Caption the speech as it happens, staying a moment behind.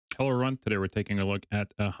Hello everyone, today we're taking a look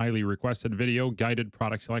at a highly requested video, guided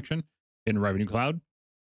product selection in Revenue Cloud.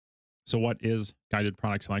 So what is guided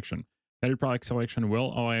product selection? Guided product selection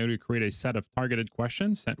will allow you to create a set of targeted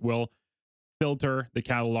questions that will filter the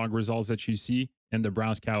catalog results that you see in the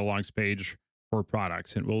Browse Catalogs page for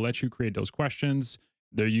products. It will let you create those questions.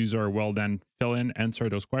 The user will then fill in, answer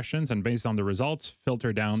those questions, and based on the results,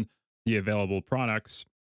 filter down the available products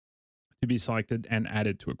to be selected and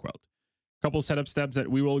added to a quote. Couple setup steps that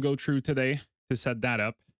we will go through today to set that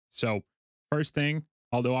up. So first thing,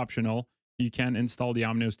 although optional, you can install the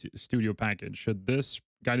Omnistudio package. So this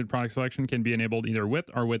guided product selection can be enabled either with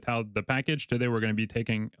or without the package. Today, we're going to be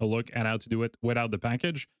taking a look at how to do it without the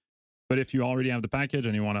package. But if you already have the package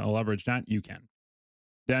and you want to leverage that, you can.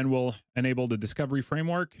 Then we'll enable the discovery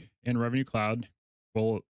framework in Revenue Cloud.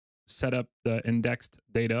 We'll set up the indexed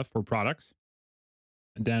data for products.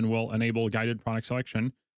 And then we'll enable guided product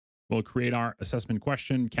selection. We'll create our assessment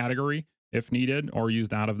question category if needed, or use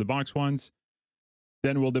the out-of-the-box ones.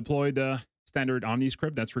 Then we'll deploy the standard Omni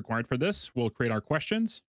script that's required for this. We'll create our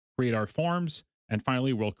questions, create our forms, and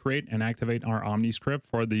finally, we'll create and activate our Omni script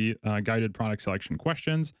for the guided product selection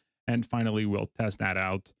questions. And finally, we'll test that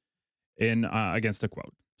out in against a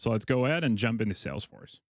quote. So let's go ahead and jump into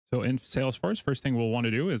Salesforce. So in Salesforce, first thing we'll want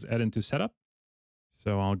to do is head into Setup.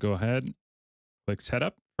 So I'll go ahead, click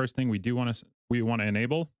Setup. First thing we want to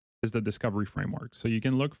enable is the discovery framework. So you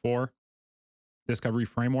can look for discovery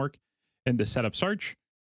framework in the setup search,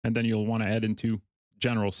 and then you'll want to head into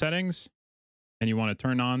general settings, and you want to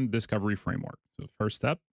turn on discovery framework. So first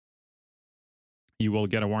step, you will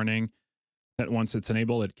get a warning that once it's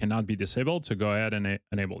enabled, it cannot be disabled. So go ahead and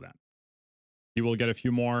enable that. You will get a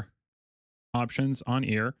few more options on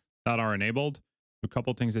here that are enabled. A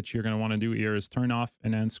couple things that you're going to want to do here is turn off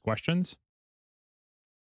enhanced questions.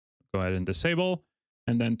 Go ahead and disable,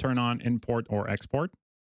 and then turn on import or export.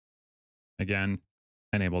 Again,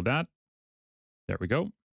 enable that. There we go.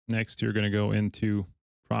 Next, you're going to go into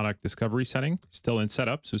product discovery setting, still in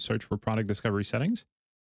setup. So search for product discovery settings.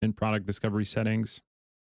 In product discovery settings,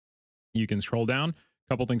 you can scroll down. A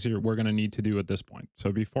couple things we're going to need to do at this point.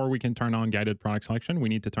 So before we can turn on guided product selection, we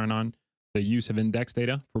need to turn on the use of index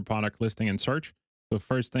data for product listing and search. So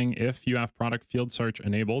first thing, if you have product field search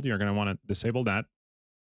enabled, you're going to want to disable that.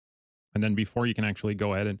 And then before you can actually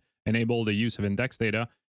go ahead and enable the use of index data,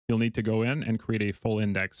 you'll need to go in and create a full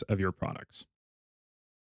index of your products.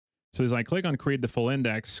 So as I click on create the full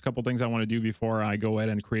index, a couple things I want to do before I go ahead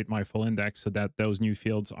and create my full index so that those new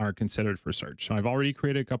fields are considered for search. So I've already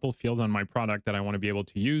created a couple fields on my product that I want to be able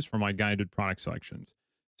to use for my guided product selections.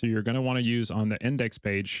 So you're going to want to use on the index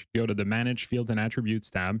page, go to the Manage Fields and Attributes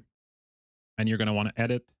tab, and you're going to want to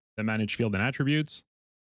edit the Manage Field and Attributes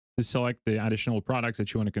to select the additional products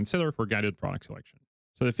that you want to consider for guided product selection.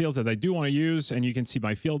 So the fields that I do want to use, and you can see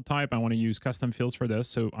by field type, I want to use custom fields for this.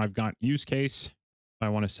 So I've got use case. I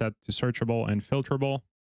want to set to searchable and filterable.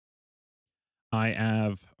 I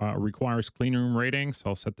have requires clean room rating, so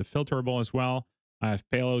I'll set to filterable as well. I have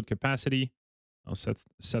payload capacity. I'll set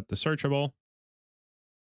to searchable.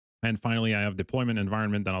 And finally, I have deployment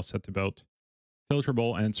environment that I'll set to both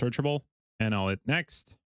filterable and searchable. And I'll hit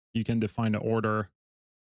next. You can define the order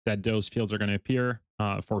that those fields are going to appear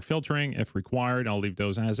for filtering. If required, I'll leave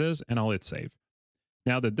those as is, and I'll hit save.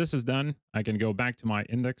 Now that this is done, I can go back to my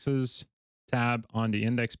indexes tab on the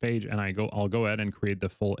index page, and I'll go ahead and create the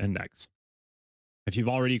full index. If you've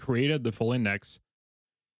already created the full index,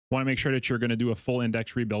 want to make sure that you're going to do a full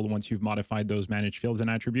index rebuild once you've modified those managed fields and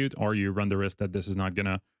attribute, or you run the risk that this is not going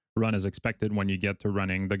to run as expected when you get to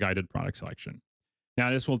running the guided product selection. Now,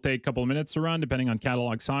 this will take a couple of minutes to run depending on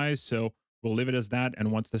catalog size, so we'll leave it as that,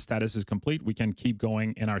 and once the status is complete, we can keep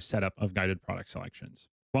going in our setup of guided product selections.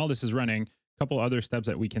 While this is running, a couple other steps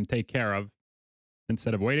that we can take care of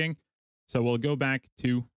instead of waiting. So we'll go back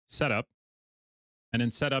to Setup, and in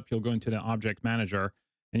Setup, you'll go into the Object Manager,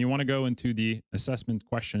 and you want to go into the Assessment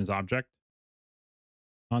Questions object.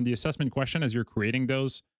 On the assessment question, as you're creating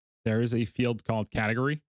those, there is a field called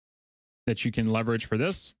Category that you can leverage for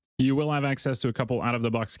this. You will have access to a couple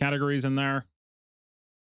out-of-the-box categories in there,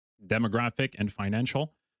 demographic and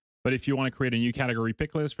financial. But if you want to create a new category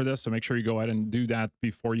pick list for this, so make sure you go ahead and do that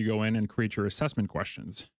before you go in and create your assessment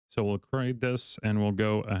questions. So we'll create this, and we'll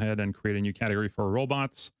go ahead and create a new category for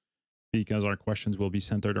robots, because our questions will be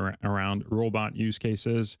centered around robot use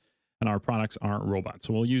cases, and our products are robots.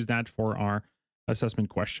 So we'll use that for our assessment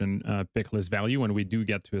question pick list value when we do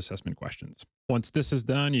get to assessment questions. Once this is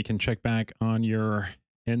done, you can check back on your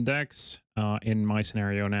index. In my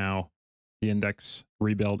scenario now, the index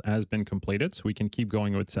rebuild has been completed, so we can keep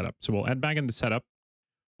going with setup. So we'll head back into setup.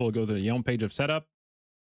 We'll go to the home page of setup.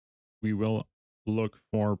 We will look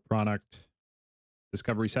for product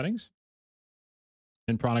discovery settings.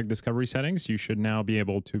 In product discovery settings, you should now be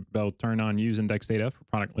able to both turn on use index data for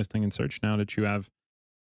product listing and search now that you have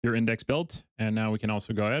your index built. And now we can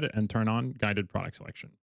also go ahead and turn on guided product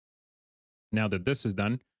selection. Now that this is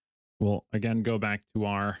done, we'll again go back to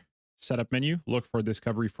our setup menu, look for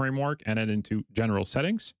discovery framework, and head into general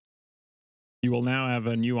settings. You will now have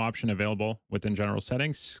a new option available within general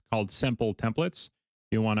settings called sample templates.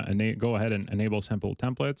 You want to go ahead and enable sample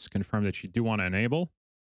templates, confirm that you do want to enable.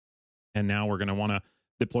 And now we're going to want to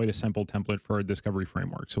deploy the sample template for a discovery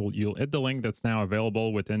framework. So you'll hit the link that's now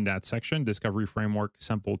available within that section, discovery framework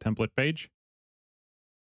sample template page.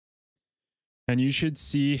 And you should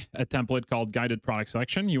see a template called guided product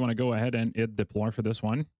selection. You want to go ahead and hit deploy for this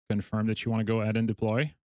one. Confirm that you want to go ahead and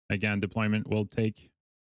deploy. Again, deployment will take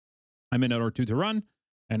a minute or two to run.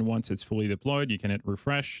 And once it's fully deployed, you can hit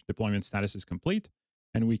refresh. Deployment status is complete.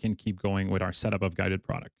 And we can keep going with our setup of guided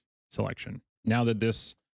product selection. Now that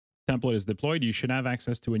this template is deployed, you should have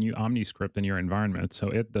access to a new Omniscript in your environment.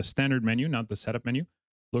 So hit the standard menu, not the setup menu.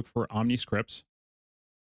 Look for Omniscripts.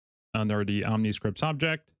 Under the Omniscripts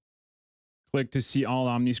object, click to see all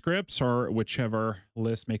Omniscripts or whichever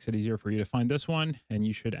list makes it easier for you to find this one. And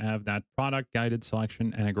you should have that product guided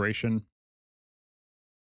selection integration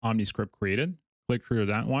Omniscript created. Click through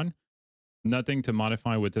that one. Nothing to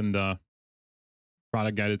modify within the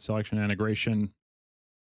product guided selection integration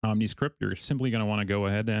Omniscript. You're simply going to want to go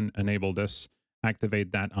ahead and enable this,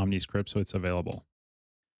 activate that Omniscript so it's available.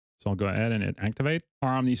 So I'll go ahead and hit activate.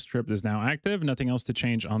 Our Omniscript is now active. Nothing else to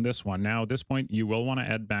change on this one. Now at this point, you will want to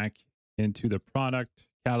add back into the product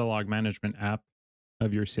catalog management app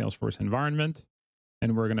of your Salesforce environment.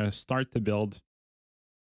 And we're going to start to build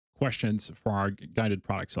questions for our guided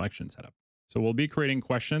product selection setup. So we'll be creating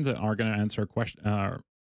questions that are going to answer questions.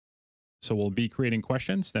 So we'll be creating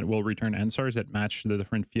questions that will return answers that match the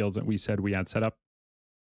different fields that we said we had set up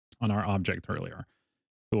on our object earlier.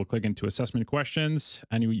 So we'll click into assessment questions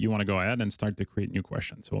and you want to go ahead and start to create new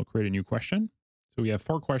questions. So we'll create a new question. So we have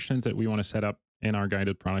 4 questions that we want to set up in our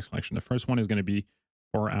guided product selection. The first one is going to be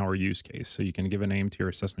for our use case. So you can give a name to your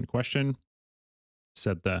assessment question,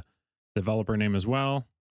 set the developer name as well,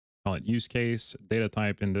 call it use case. Data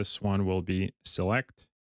type in this one will be select.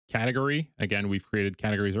 Category, again, we've created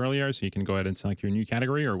categories earlier, so you can go ahead and select your new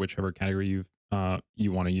category or whichever category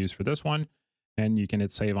you want to use for this one, and you can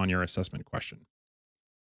hit save on your assessment question.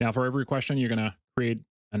 Now, for every question, you're going to create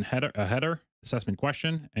a header assessment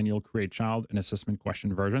question, and you'll create child and assessment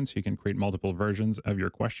question version, so you can create multiple versions of your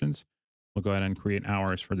questions. We'll go ahead and create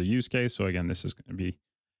ours for the use case. So again, this is going to be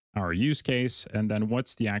our use case, and then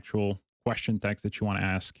what's the actual question text that you want to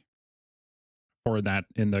ask for that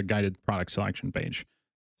in the guided product selection page.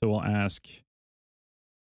 So we'll ask,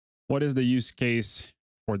 what is the use case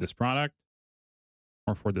for this product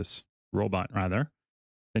or for this robot rather?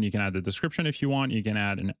 Then you can add the description if you want. You can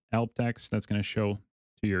add an help text that's going to show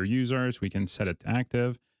to your users. We can set it to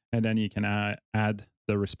active, and then you can add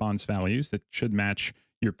the response values that should match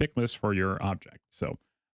your pick list for your object. So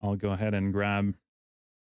I'll go ahead and grab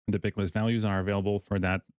the pick list values are available for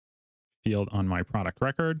that field on my product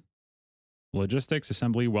record. Logistics,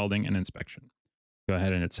 assembly, welding, and inspection. Go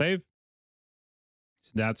ahead and hit save.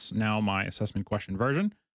 So that's now my assessment question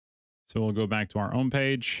version. So we'll go back to our home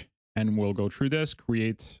page and we'll go through this,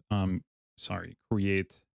 create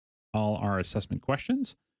all our assessment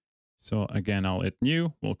questions. So again, I'll hit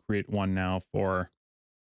new. We'll create one now for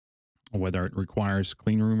whether it requires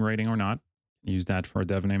clean room rating or not. Use that for a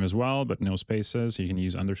dev name as well, but no spaces. You can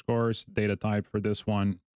use underscores. Data type for this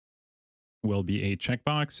one will be a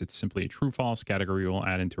checkbox. It's simply a true false. Category will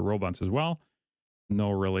add into robots as well.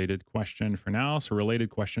 No related question for now. So related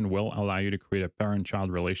question will allow you to create a parent-child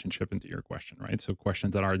relationship into your question, right? So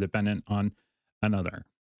questions that are dependent on another.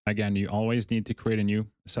 Again, you always need to create a new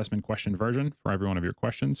assessment question version for every one of your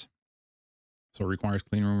questions. So it requires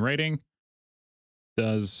clean room rating.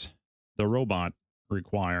 Does the robot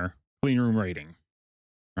require clean room rating?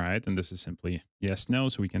 All right, and this is simply yes, no.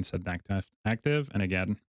 So we can set that to active. And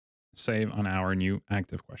again, save on our new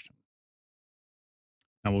active question.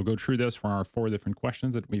 Now we'll go through this for our 4 different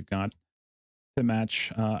questions that we've got to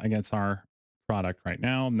match against our product right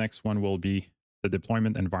now. Next one will be the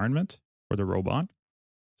deployment environment for the robot.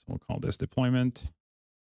 So we'll call this deployment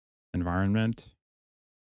environment.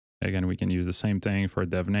 Again, we can use the same thing for a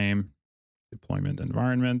dev name, deployment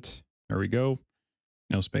environment. There we go.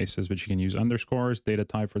 No spaces, but you can use underscores. Data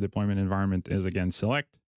type for deployment environment is again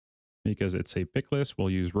select because it's a pick list.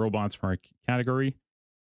 We'll use robots for our category.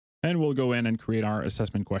 And we'll go in and create our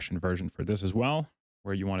assessment question version for this as well,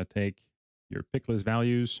 where you want to take your pick list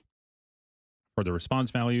values for the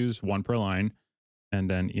response values, 1 per line. And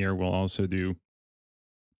then here we'll also do,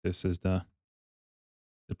 this is the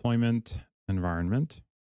deployment environment.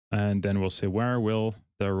 And then we'll say, where will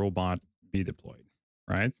the robot be deployed,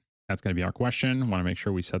 right? That's going to be our question. Want to make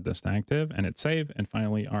sure we set this to active and hit save. And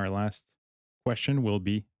finally, our last question will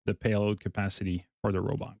be the payload capacity for the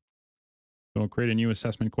robot. So we'll create a new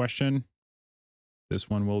assessment question. This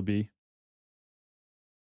one will be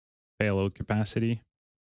payload capacity.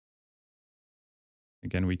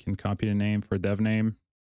 Again, we can copy the name for dev name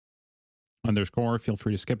underscore. Feel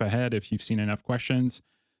free to skip ahead if you've seen enough questions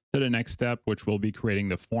to the next step, which will be creating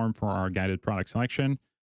the form for our guided product selection.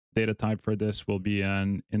 Data type for this will be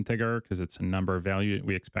an integer because it's a number value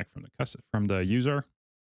we expect from the user.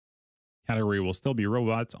 Category will still be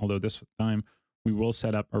robots, although this time we will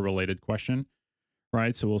set up a related question,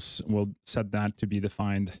 right? So we'll set that to be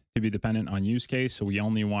defined to be dependent on use case. So we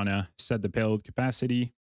only want to set the payload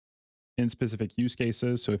capacity in specific use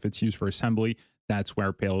cases. So if it's used for assembly, that's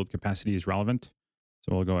where payload capacity is relevant.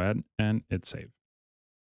 So we'll go ahead and hit save.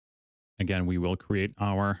 Again, we will create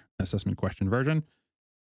our assessment question version.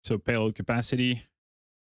 So payload capacity,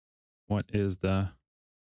 what is the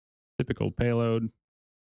typical payload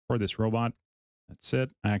for this robot? That's it.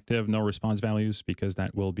 Active, no response values, because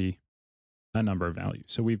that will be a number of values.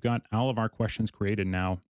 So we've got all of our questions created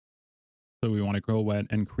now. So we want to go ahead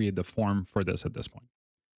and create the form for this at this point.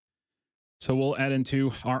 So we'll add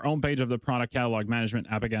into our own page of the product catalog management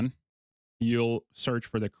app again. You'll search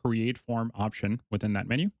for the create form option within that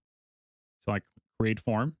menu. Select create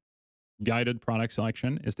form. Guided product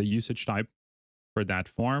selection is the usage type for that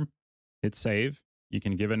form. Hit save. You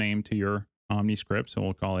can give a name to your Omni script. So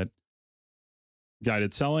we'll call it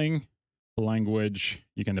guided selling. Language,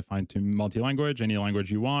 you can define to multi-language, any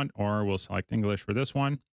language you want, or we'll select English for this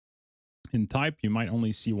one. In type, you might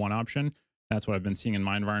only see one option. That's what I've been seeing in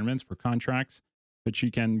my environments for contracts, but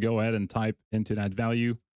you can go ahead and type into that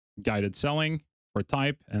value guided selling for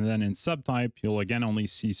type. And then in subtype, you'll again only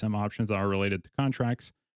see some options that are related to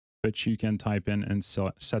contracts, but you can type in and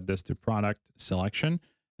set this to product selection,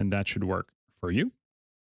 and that should work for you.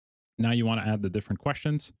 Now you want to add the different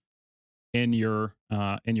questions in your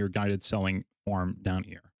guided selling form down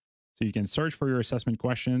here. So you can search for your assessment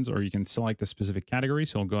questions, or you can select a specific category.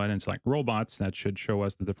 So we'll go ahead and select robots. That should show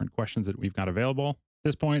us the different questions that we've got available. At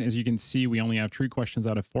this point, as you can see, we only have 3 questions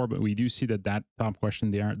out of 4, but we do see that top question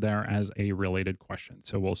there as a related question.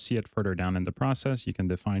 So we'll see it further down in the process. You can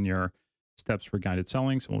define your steps for guided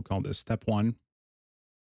selling. So we'll call this step 1.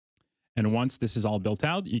 And once this is all built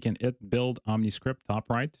out, you can hit build OmniScript top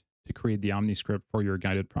right to create the OmniScript for your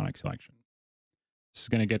guided product selection. This is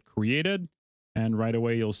going to get created, and right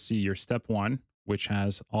away you'll see your step 1, which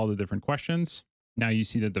has all the different questions. Now you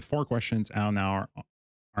see that the 4 questions are now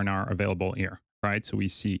available here, right? So we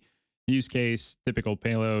see use case, typical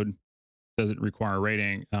payload, does it require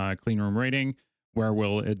rating, clean room rating, where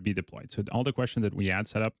will it be deployed? So all the questions that we had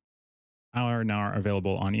set up are now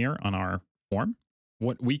available on here on our form.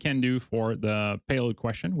 What we can do for the payload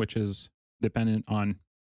question, which is dependent on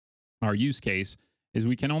our use case, is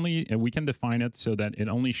we can define it so that it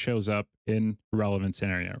only shows up in relevant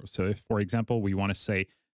scenarios. So if, for example, we want to say,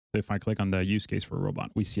 if I click on the use case for a robot,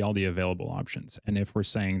 we see all the available options. And if we're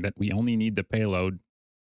saying that we only need the payload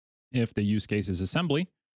if the use case is assembly,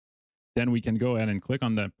 then we can go ahead and click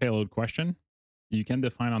on the payload question. You can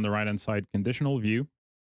define on the right-hand side conditional view,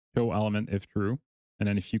 show element if true. And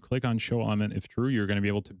then if you click on show element if true, you're going to be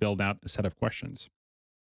able to build out a set of questions.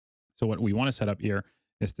 So what we want to set up here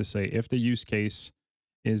is to say if the use case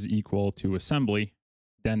is equal to assembly,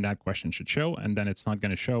 then that question should show, and then it's not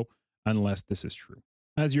going to show unless this is true.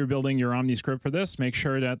 As you're building your Omni script for this, make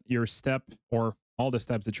sure that your step, or all the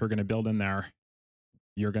steps that you're going to build in there,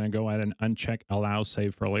 you're going to go ahead and uncheck allow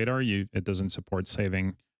save for later. It doesn't support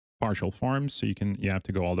saving partial forms, so you have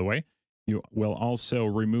to go all the way. You will also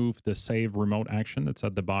remove the save remote action that's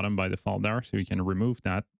at the bottom by default there, so you can remove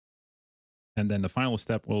that. And then the final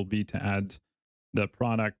step will be to add the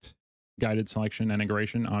product guided selection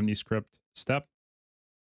integration OmniScript step.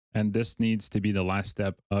 And this needs to be the last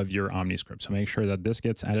step of your OmniScript. So make sure that this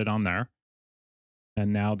gets added on there.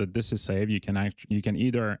 And now that this is saved, you can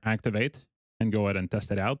either activate and go ahead and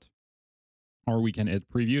test it out, or we can hit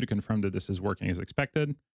preview to confirm that this is working as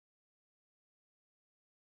expected.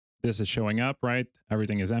 This is showing up, right?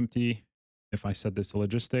 Everything is empty. If I set this to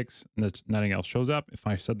logistics, nothing else shows up. If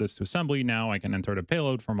I set this to assembly, now I can enter the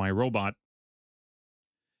payload for my robot.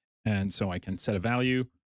 And so I can set a value.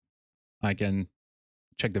 I can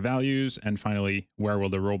check the values, and finally, where will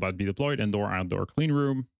the robot be deployed? Indoor, outdoor, clean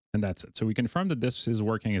room, and that's it. So we confirm that this is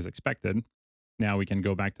working as expected. Now we can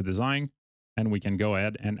go back to design, and we can go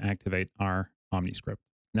ahead and activate our OmniScript.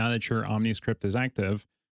 Now that your OmniScript is active,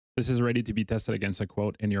 this is ready to be tested against a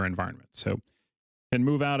quote in your environment. So you can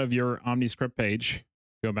move out of your OmniScript page,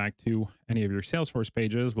 go back to any of your Salesforce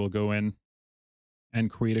pages. We'll go in and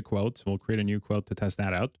create a quote. So we'll create a new quote to test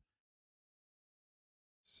that out.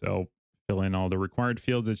 So fill in all the required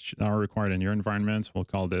fields that are required in your environment. We'll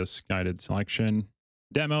call this guided selection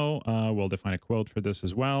demo. We'll define a quote for this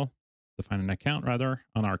as well. Define an account rather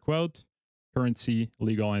on our quote, currency,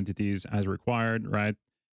 legal entities as required, right?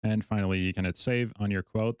 And finally, you can hit save on your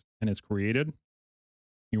quote and it's created.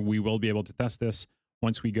 We will be able to test this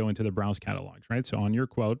once we go into the browse catalogs, right? So on your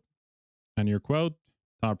quote,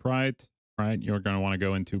 top right, you're going to want to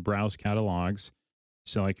go into browse catalogs,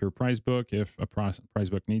 select your price book if a price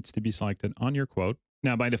book needs to be selected on your quote.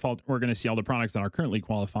 Now, by default, we're going to see all the products that are currently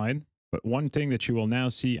qualified. But one thing that you will now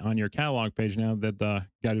see on your catalog page now that the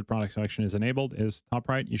guided product selection is enabled is top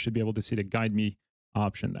right, you should be able to see the guide me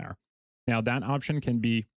option there. Now, that option can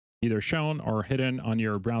be either shown or hidden on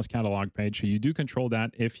your browse catalog page. So you do control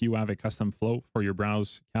that if you have a custom flow for your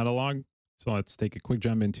browse catalog. So let's take a quick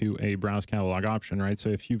jump into a browse catalog option, right? So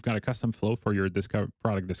if you've got a custom flow for your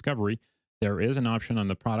product discovery, there is an option on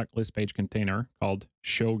the product list page container called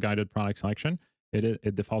show guided product selection.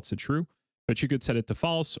 It defaults to true, but you could set it to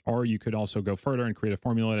false, or you could also go further and create a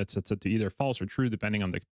formula that sets it to either false or true, depending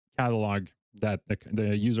on the catalog that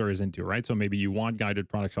the user is into, right? So maybe you want guided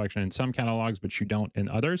product selection in some catalogs, but you don't in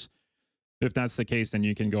others. If that's the case, then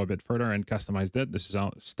you can go a bit further and customize that. This is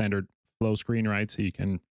a standard flow screen, right? So you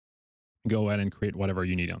can go ahead and create whatever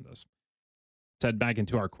you need on this. Let's head back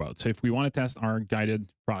into our quote. So if we want to test our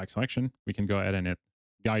guided product selection, we can go ahead and hit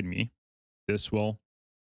guide me. This will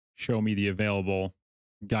show me the available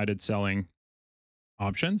guided selling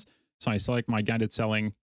options. So I select my guided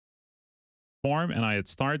selling form and I hit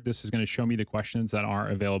start. This is going to show me the questions that are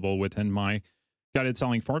available within my guided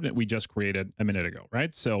selling form that we just created a minute ago,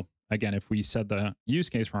 right? So again, if we set the use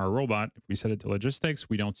case for our robot, if we set it to logistics,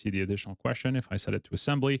 we don't see the additional question. If I set it to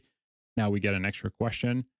assembly, now we get an extra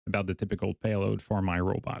question about the typical payload for my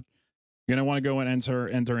robot. You're going to want to go and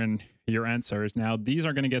enter in your answers. Now, these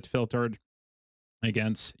are going to get filtered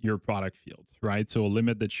against your product field, right? So a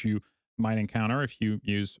limit that you might encounter if you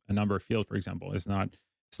use a number field, for example, it's not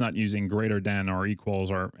using greater than or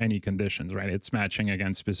equals or any conditions, right? It's matching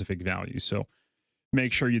against specific values. So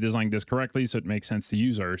make sure you design this correctly so it makes sense to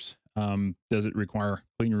users. Does it require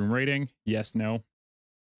clean room rating? Yes, no.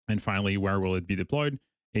 And finally, where will it be deployed?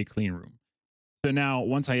 A clean room. So now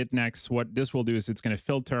once I hit next, what this will do is it's going to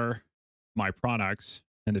filter my products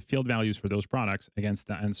and the field values for those products against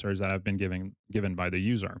the answers that have been given by the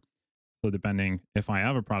user. So depending if I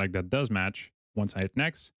have a product that does match, once I hit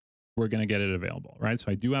next, we're going to get it available, right? So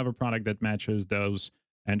I do have a product that matches those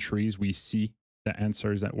entries. We see the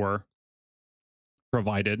answers that were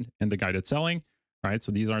provided in the guided selling, right?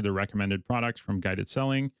 So these are the recommended products from guided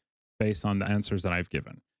selling based on the answers that I've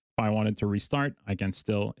given. If I wanted to restart, I can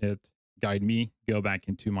still hit guide me, go back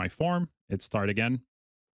into my form, hit start again.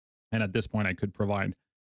 And at this point, I could provide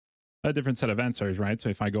a different set of answers, right? So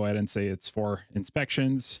if I go ahead and say it's for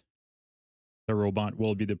inspections, the robot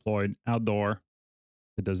will be deployed outdoor.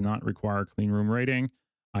 It does not require clean room rating.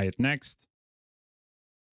 I hit next.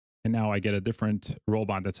 And now I get a different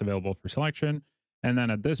robot that's available for selection. And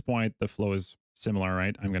then at this point, the flow is similar,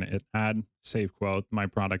 right? I'm going to hit add, save quote. My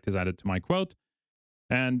product is added to my quote.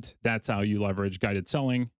 And that's how you leverage guided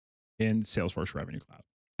selling in Salesforce Revenue Cloud.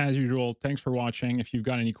 As usual, thanks for watching. If you've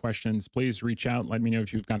got any questions, please reach out. Let me know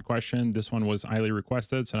if you've got a question. This one was highly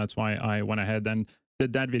requested, so that's why I went ahead and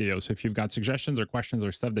did that video. So if you've got suggestions or questions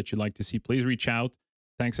or stuff that you'd like to see, please reach out.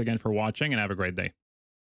 Thanks again for watching and have a great day.